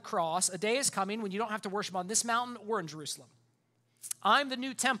on the cross, a day is coming when you don't have to worship on this mountain or in Jerusalem. I'm the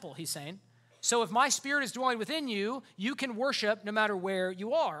new temple, he's saying. So if my spirit is dwelling within you, you can worship no matter where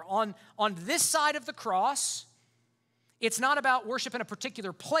you are. On this side of the cross, it's not about worship in a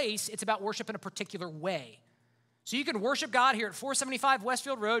particular place, it's about worship in a particular way. So you can worship God here at 475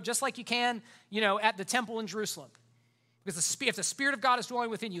 Westfield Road just like you can, at the temple in Jerusalem. Because if the Spirit of God is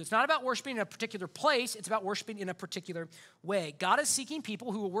dwelling within you, it's not about worshiping in a particular place, it's about worshiping in a particular way. God is seeking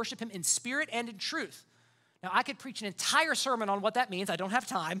people who will worship him in spirit and in truth. Now, I could preach an entire sermon on what that means. I don't have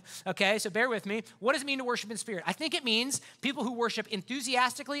time, okay? So bear with me. What does it mean to worship in spirit? I think it means people who worship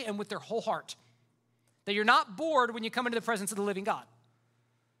enthusiastically and with their whole heart. That you're not bored when you come into the presence of the living God.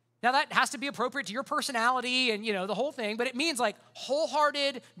 Now, that has to be appropriate to your personality and, the whole thing, but it means like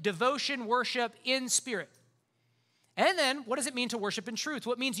wholehearted devotion, worship in spirit. And then, what does it mean to worship in truth?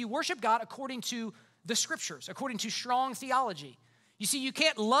 Well, it means you worship God according to the scriptures, according to strong theology. You see, you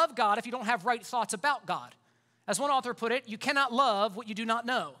can't love God if you don't have right thoughts about God. As one author put it, you cannot love what you do not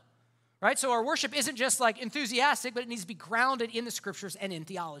know, right? So our worship isn't just like enthusiastic, but it needs to be grounded in the scriptures and in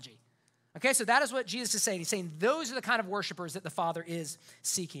theology. Okay, so that is what Jesus is saying. He's saying those are the kind of worshipers that the Father is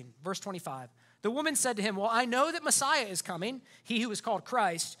seeking. Verse 25, the woman said to him, well, I know that Messiah is coming, he who is called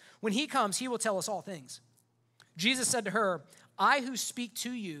Christ. When he comes, he will tell us all things. Jesus said to her, I who speak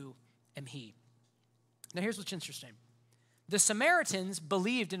to you am he. Now here's what's interesting. The Samaritans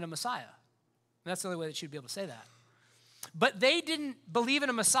believed in a Messiah. That's the only way that she'd be able to say that. But they didn't believe in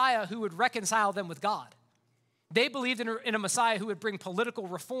a Messiah who would reconcile them with God. They believed in a Messiah who would bring political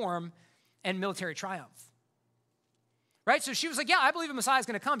reform and military triumph. Right? So she was like, yeah, I believe a Messiah is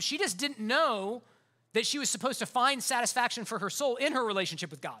going to come. She just didn't know that she was supposed to find satisfaction for her soul in her relationship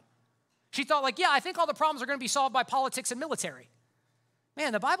with God. She thought like, yeah, I think all the problems are going to be solved by politics and military.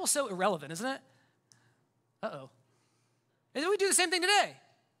 Man, the Bible's so irrelevant, isn't it? Uh-oh. And we do the same thing today.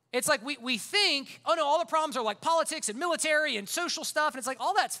 It's like we think, oh no, all the problems are like politics and military and social stuff, and it's like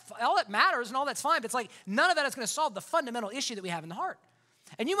all that matters and all that's fine, but it's like none of that is going to solve the fundamental issue that we have in the heart.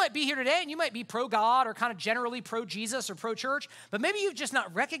 And you might be here today and you might be pro-God or kind of generally pro-Jesus or pro-church, but maybe you've just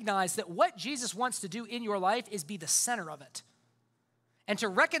not recognized that what Jesus wants to do in your life is be the center of it. And to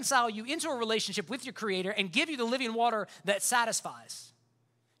reconcile you into a relationship with your Creator and give you the living water that satisfies.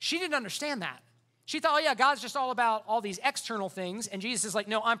 She didn't understand that. She thought, oh yeah, God's just all about all these external things. And Jesus is like,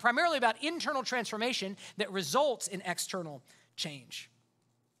 no, I'm primarily about internal transformation that results in external change.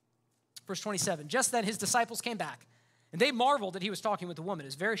 Verse 27, just then his disciples came back, and they marveled that he was talking with the woman.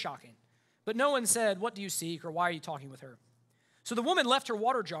 It's very shocking. But no one said, what do you seek, or why are you talking with her? So the woman left her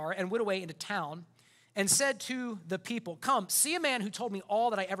water jar and went away into town and said to the people, come, see a man who told me all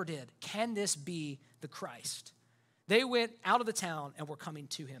that I ever did. Can this be the Christ? They went out of the town and were coming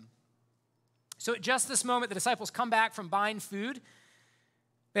to him. So at just this moment, the disciples come back from buying food,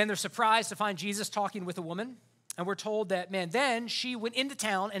 and they're surprised to find Jesus talking with a woman. And we're told that, then she went into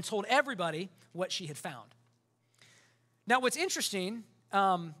town and told everybody what she had found. Now, what's interesting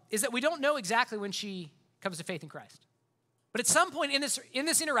is that we don't know exactly when she comes to faith in Christ. But at some point in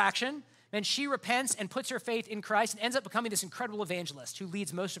this interaction, she repents and puts her faith in Christ and ends up becoming this incredible evangelist who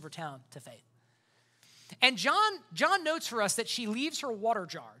leads most of her town to faith. And John notes for us that she leaves her water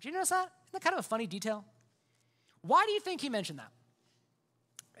jar. Do you notice that? Isn't that kind of a funny detail? Why do you think he mentioned that?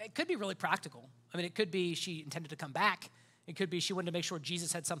 It could be really practical. I mean, it could be she intended to come back. It could be she wanted to make sure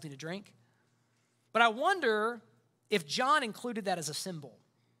Jesus had something to drink. But I wonder if John included that as a symbol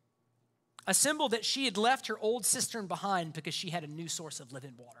that she had left her old cistern behind because she had a new source of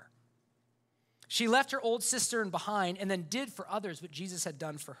living water. She left her old cistern behind and then did for others what Jesus had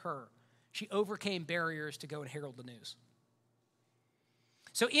done for her. She overcame barriers to go and herald the news.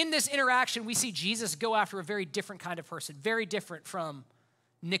 So in this interaction, we see Jesus go after a very different kind of person, very different from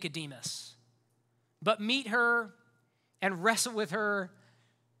Nicodemus. But meet her and wrestle with her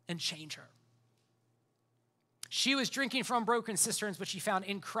and change her. She was drinking from broken cisterns, but she found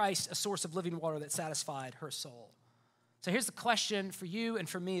in Christ a source of living water that satisfied her soul. So here's the question for you and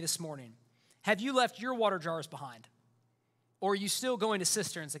for me this morning. Have you left your water jars behind? Or are you still going to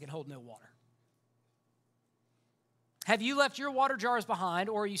cisterns that can hold no water? Have you left your water jars behind,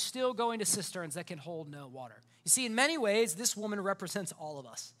 or are you still going to cisterns that can hold no water? You see, in many ways, this woman represents all of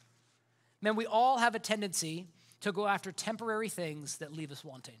us. Man, we all have a tendency to go after temporary things that leave us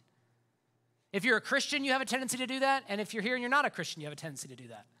wanting. If you're a Christian, you have a tendency to do that, and if you're here and you're not a Christian, you have a tendency to do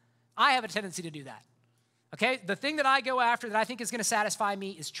that. I have a tendency to do that, okay? The thing that I go after that I think is going to satisfy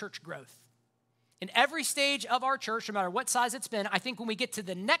me is church growth. In every stage of our church, no matter what size it's been, I think when we get to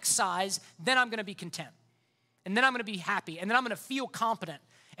the next size, then I'm going to be content. And then I'm going to be happy. And then I'm going to feel competent.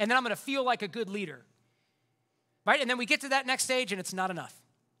 And then I'm going to feel like a good leader. Right? And then we get to that next stage and it's not enough.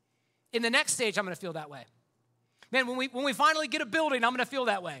 In the next stage, I'm going to feel that way. Man, when we finally get a building, I'm going to feel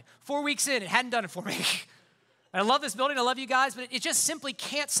that way. 4 weeks in, it hadn't done it for me. I love this building. I love you guys. But it just simply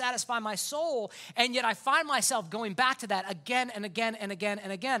can't satisfy my soul. And yet I find myself going back to that again and again and again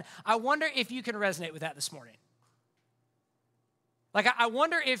and again. I wonder if you can resonate with that this morning. Like, I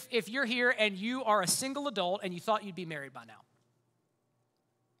wonder if you're here and you are a single adult and you thought you'd be married by now.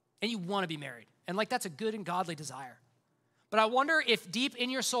 And you want to be married. And, like, that's a good and godly desire. But I wonder if deep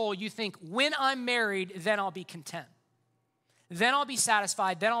in your soul you think, when I'm married, then I'll be content. Then I'll be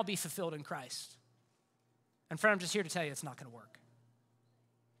satisfied. Then I'll be fulfilled in Christ. And friend, I'm just here to tell you it's not going to work.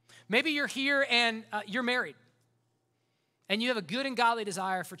 Maybe you're here and you're married. And you have a good and godly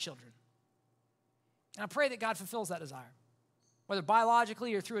desire for children. And I pray that God fulfills that desire, whether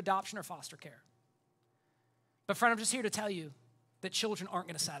biologically or through adoption or foster care. But friend, I'm just here to tell you that children aren't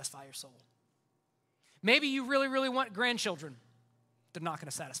going to satisfy your soul. Maybe you really, really want grandchildren. They're not going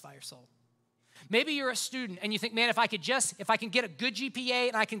to satisfy your soul. Maybe you're a student and you think, man, if I can get a good GPA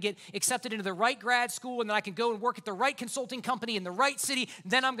and I can get accepted into the right grad school and then I can go and work at the right consulting company in the right city,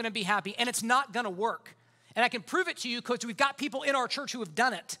 then I'm going to be happy. And it's not going to work. And I can prove it to you because we've got people in our church who have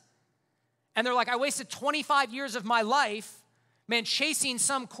done it. And they're like, I wasted 25 years of my life, man, chasing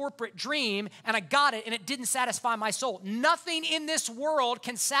some corporate dream, and I got it, and it didn't satisfy my soul. Nothing in this world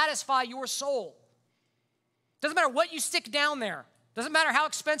can satisfy your soul. Doesn't matter what you stick down there. Doesn't matter how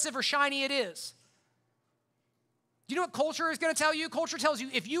expensive or shiny it is. Do you know what culture is going to tell you? Culture tells you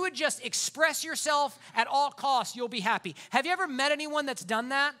if you would just express yourself at all costs, you'll be happy. Have you ever met anyone that's done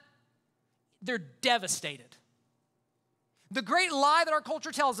that? They're devastated. The great lie that our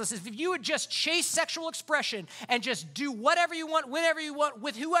culture tells us is if you would just chase sexual expression and just do whatever you want, whenever you want,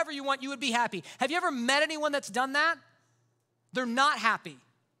 with whoever you want, you would be happy. Have you ever met anyone that's done that? They're not happy.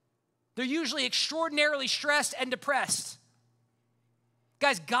 They're usually extraordinarily stressed and depressed.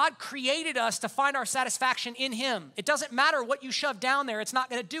 Guys, God created us to find our satisfaction in Him. It doesn't matter what you shove down there. It's not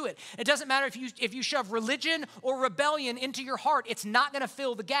going to do it. It doesn't matter if you shove religion or rebellion into your heart. It's not going to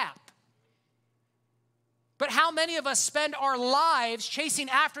fill the gap. But how many of us spend our lives chasing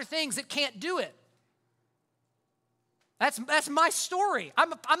after things that can't do it? That's my story.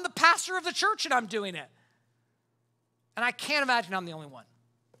 I'm the pastor of the church and I'm doing it. And I can't imagine I'm the only one.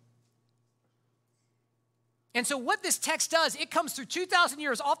 And so what this text does, it comes through 2,000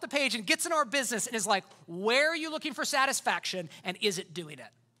 years off the page and gets in our business and is like, where are you looking for satisfaction and is it doing it?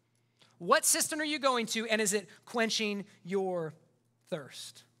 What cistern are you going to and is it quenching your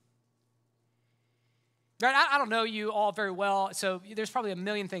thirst? Right? I don't know you all very well, so there's probably a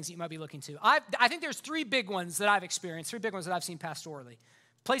million things that you might be looking to. I think there's three big ones that I've experienced, three big ones that I've seen pastorally.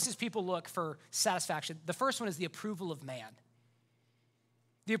 Places people look for satisfaction. The first one is the approval of man.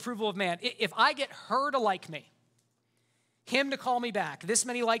 The approval of man. If I get her to like me, him to call me back, this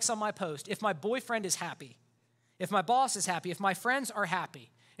many likes on my post, if my boyfriend is happy, if my boss is happy, if my friends are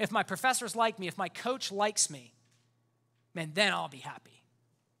happy, if my professors like me, if my coach likes me, man, then I'll be happy.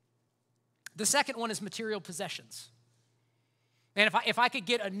 The second one is material possessions. And if I could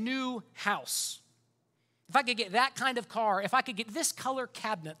get a new house, if I could get that kind of car, if I could get this color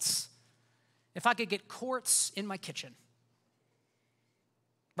cabinets, if I could get quartz in my kitchen,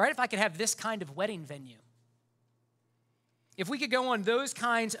 right? If I could have this kind of wedding venue, if we could go on those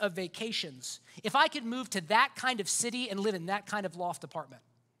kinds of vacations, if I could move to that kind of city and live in that kind of loft apartment,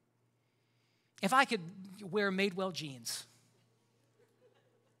 if I could wear Madewell jeans,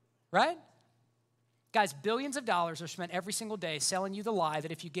 right? Guys, billions of dollars are spent every single day selling you the lie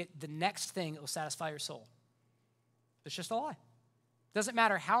that if you get the next thing, it will satisfy your soul. It's just a lie. Doesn't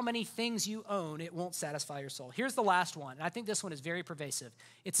matter how many things you own, it won't satisfy your soul. Here's the last one, and I think this one is very pervasive.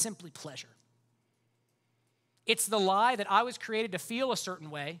 It's simply pleasure. It's the lie that I was created to feel a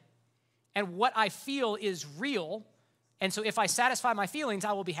certain way, and what I feel is real, and so if I satisfy my feelings,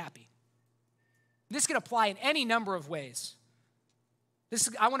 I will be happy. This can apply in any number of ways.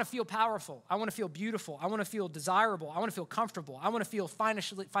 I want to feel powerful. I want to feel beautiful. I want to feel desirable. I want to feel comfortable. I want to feel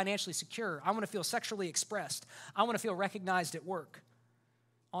financially secure. I want to feel sexually expressed. I want to feel recognized at work.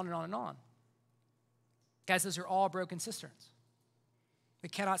 On and on and on. Guys, those are all broken cisterns. They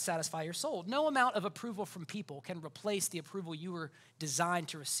cannot satisfy your soul. No amount of approval from people can replace the approval you were designed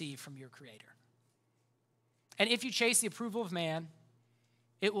to receive from your Creator. And if you chase the approval of man,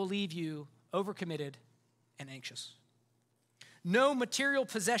 it will leave you overcommitted and anxious. No material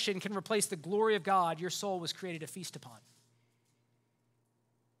possession can replace the glory of God your soul was created to feast upon.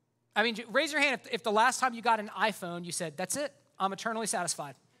 I mean, raise your hand if the last time you got an iPhone, you said, that's it, I'm eternally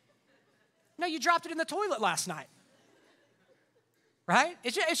satisfied. No, you dropped it in the toilet last night. Right?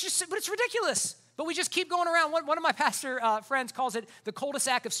 But it's ridiculous. But we just keep going around. One of my pastor friends calls it the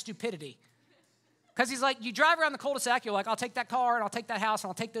cul-de-sac of stupidity. Because he's like, you drive around the cul-de-sac, you're like, I'll take that car, and I'll take that house, and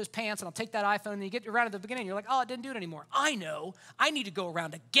I'll take those pants, and I'll take that iPhone, and you get around at the beginning, you're like, oh, it didn't do it anymore. I know, I need to go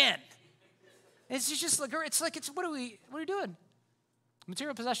around again. And it's just like, what are we doing?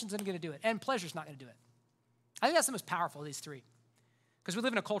 Material possessions isn't going to do it, and pleasure's not going to do it. I think that's the most powerful of these three. Because we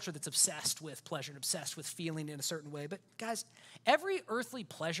live in a culture that's obsessed with pleasure and obsessed with feeling in a certain way. But guys, every earthly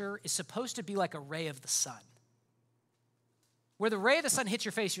pleasure is supposed to be like a ray of the sun. Where the ray of the sun hits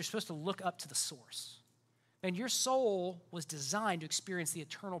your face, you're supposed to look up to the source. And your soul was designed to experience the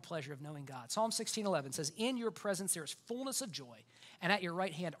eternal pleasure of knowing God. Psalm 16:11 says, in your presence there is fullness of joy, and at your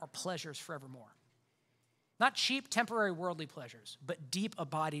right hand are pleasures forevermore. Not cheap, temporary, worldly pleasures, but deep,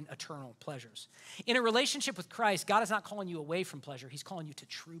 abiding, eternal pleasures. In a relationship with Christ, God is not calling you away from pleasure. He's calling you to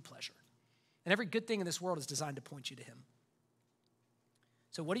true pleasure. And every good thing in this world is designed to point you to him.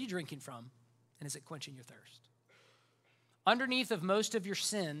 So what are you drinking from, and is it quenching your thirst? Underneath of most of your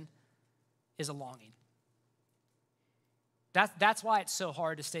sin is a longing. That's why it's so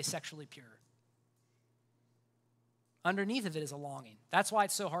hard to stay sexually pure. Underneath of it is a longing. That's why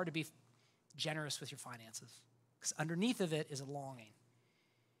it's so hard to be generous with your finances, because underneath of it is a longing.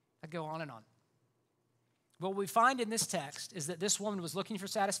 I go on and on. What we find in this text is that this woman was looking for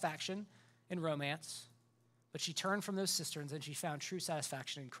satisfaction in romance, but she turned from those cisterns and she found true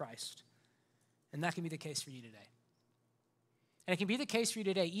satisfaction in Christ. And that can be the case for you today. And it can be the case for you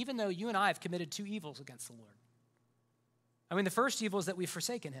today, even though you and I have committed two evils against the Lord. I mean, the first evil is that we've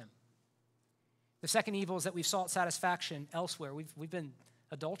forsaken him. The second evil is that we've sought satisfaction elsewhere. We've been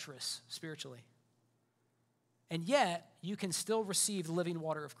adulterous spiritually. And yet, you can still receive the living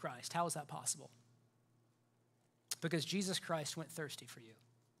water of Christ. How is that possible? Because Jesus Christ went thirsty for you.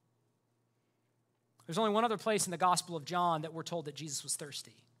 There's only one other place in the Gospel of John that we're told that Jesus was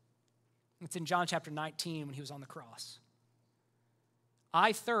thirsty. It's in John chapter 19 when he was on the cross.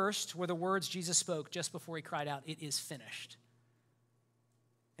 I thirst were the words Jesus spoke just before he cried out, it is finished,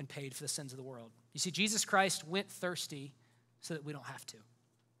 and paid for the sins of the world. You see, Jesus Christ went thirsty so that we don't have to.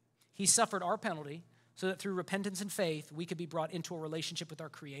 He suffered our penalty so that through repentance and faith, we could be brought into a relationship with our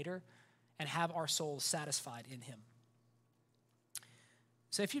Creator and have our souls satisfied in him.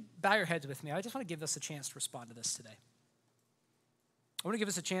 So if you bow your heads with me, I just want to give us a chance to respond to this today. I want to give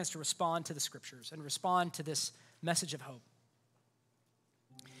us a chance to respond to the scriptures and respond to this message of hope.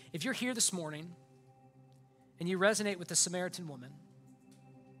 If you're here this morning and you resonate with the Samaritan woman,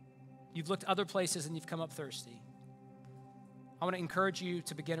 you've looked other places and you've come up thirsty, I want to encourage you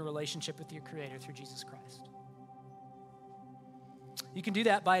to begin a relationship with your Creator through Jesus Christ. You can do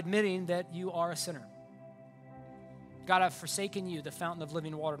that by admitting that you are a sinner. God, I've forsaken you, the fountain of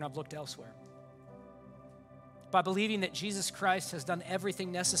living water, and I've looked elsewhere. By believing that Jesus Christ has done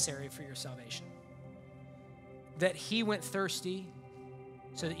everything necessary for your salvation, that he went thirsty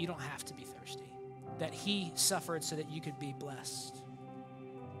so that you don't have to be thirsty, that he suffered so that you could be blessed.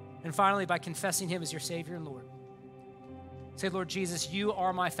 And finally, by confessing him as your Savior and Lord. Say, Lord Jesus, you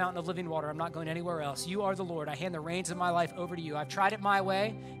are my fountain of living water. I'm not going anywhere else. You are the Lord. I hand the reins of my life over to you. I've tried it my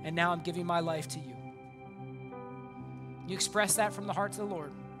way, and now I'm giving my life to you. You express that from the heart to the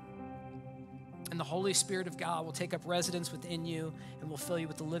Lord. And the Holy Spirit of God will take up residence within you and will fill you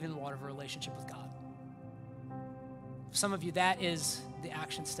with the living water of a relationship with God. For some of you, that is the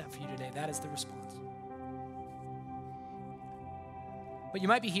action step for you today. That is the response. But you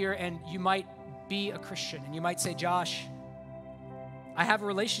might be here and you might be a Christian and you might say, Josh, I have a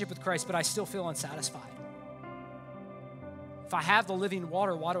relationship with Christ, but I still feel unsatisfied. If I have the living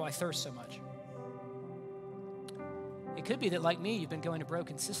water, why do I thirst so much? It could be that, like me, you've been going to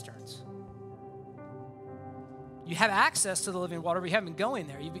broken cisterns. You have access to the living water, but you haven't been going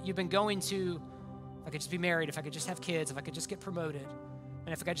there. You've been going to, if I could just be married, if I could just have kids, if I could just get promoted,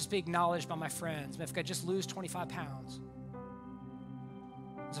 and if I could just be acknowledged by my friends, and if I could just lose 25 pounds.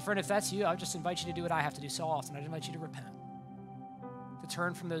 As a friend, if that's you, I would just invite you to do what I have to do so often. I'd invite you to repent, to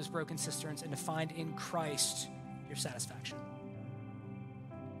turn from those broken cisterns and to find in Christ your satisfaction.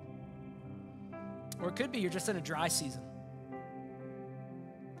 Or it could be you're just in a dry season.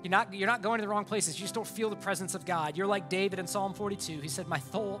 You're not going to the wrong places. You just don't feel the presence of God. You're like David in Psalm 42. He said, my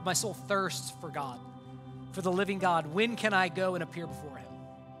soul thirsts for God, for the living God. When can I go and appear before him?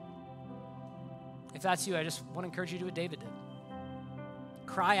 If that's you, I just want to encourage you to do what David did.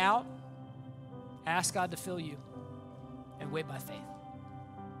 Cry out, ask God to fill you, and wait by faith.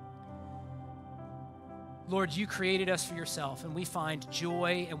 Lord, you created us for yourself, and we find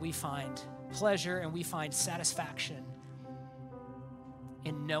joy, and we find pleasure, and we find satisfaction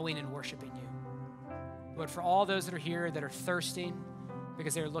in knowing and worshiping you. Lord, for all those that are here that are thirsting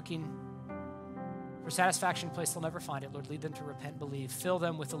because they're looking for satisfaction in a place they'll never find it, Lord, lead them to repent and believe. Fill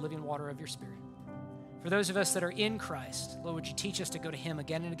them with the living water of your Spirit. For those of us that are in Christ, Lord, would you teach us to go to him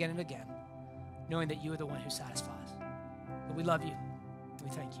again and again and again, knowing that you are the one who satisfies. Lord, we love you, and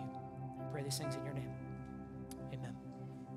we thank you. I pray these things in your name.